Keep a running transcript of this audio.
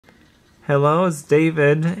Hello, it's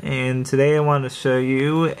David, and today I want to show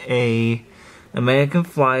you a American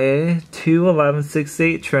Flyer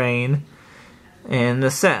 21168 train and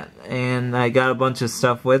the set. And I got a bunch of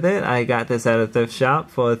stuff with it. I got this at a thrift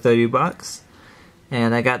shop for 30 bucks.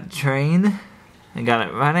 And I got the train, I got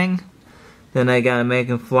it running. Then I got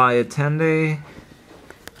American Flyer tender,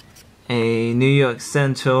 a New York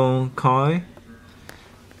Central car,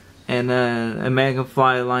 and an American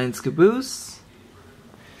Flyer Lines caboose.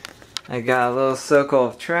 I got a little circle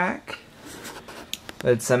of track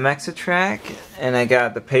with some extra track, and I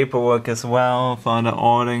got the paperwork as well for the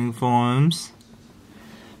ordering forms.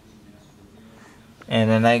 And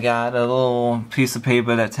then I got a little piece of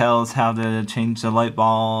paper that tells how to change the light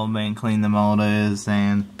bulb and clean the motors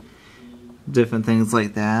and different things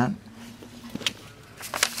like that.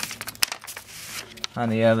 On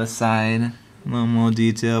the other side, a little more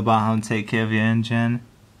detail about how to take care of your engine.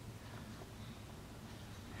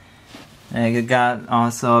 And I got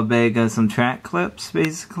also a bag of some track clips,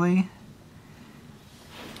 basically.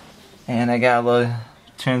 And I got a little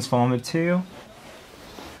transformer too.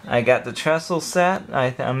 I got the trestle set.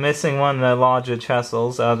 I'm missing one of the larger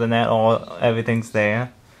trestles. Other than that, everything's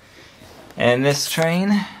there. And this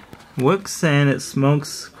train works, and it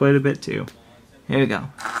smokes quite a bit too. Here we go.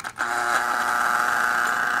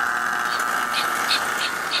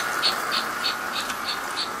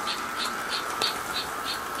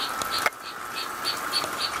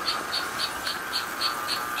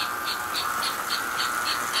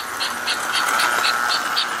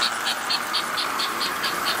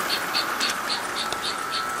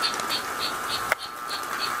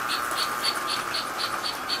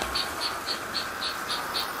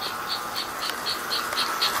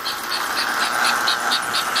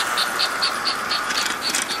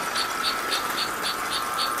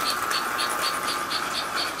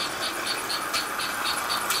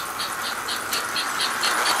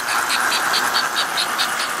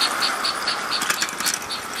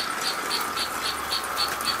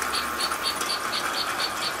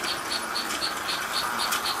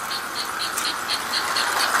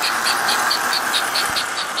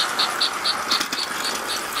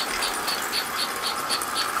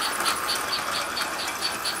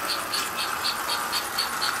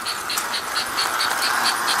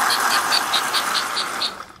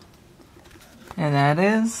 And that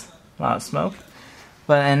is a lot of smoke.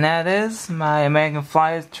 And that is my American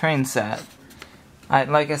Flyer train set.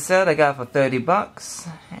 Like I said, I got it for 30 bucks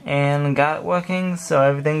and got it working, so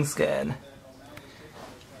everything's good.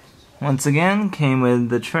 Once again, came with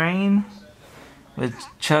the train, with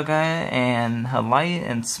chugger and a light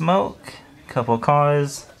and smoke, couple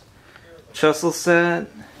cars, trestle set,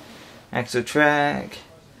 extra track,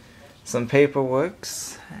 some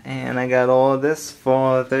paperworks, and I got all of this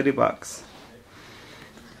for 30 bucks.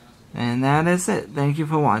 And that is it. Thank you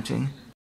for watching.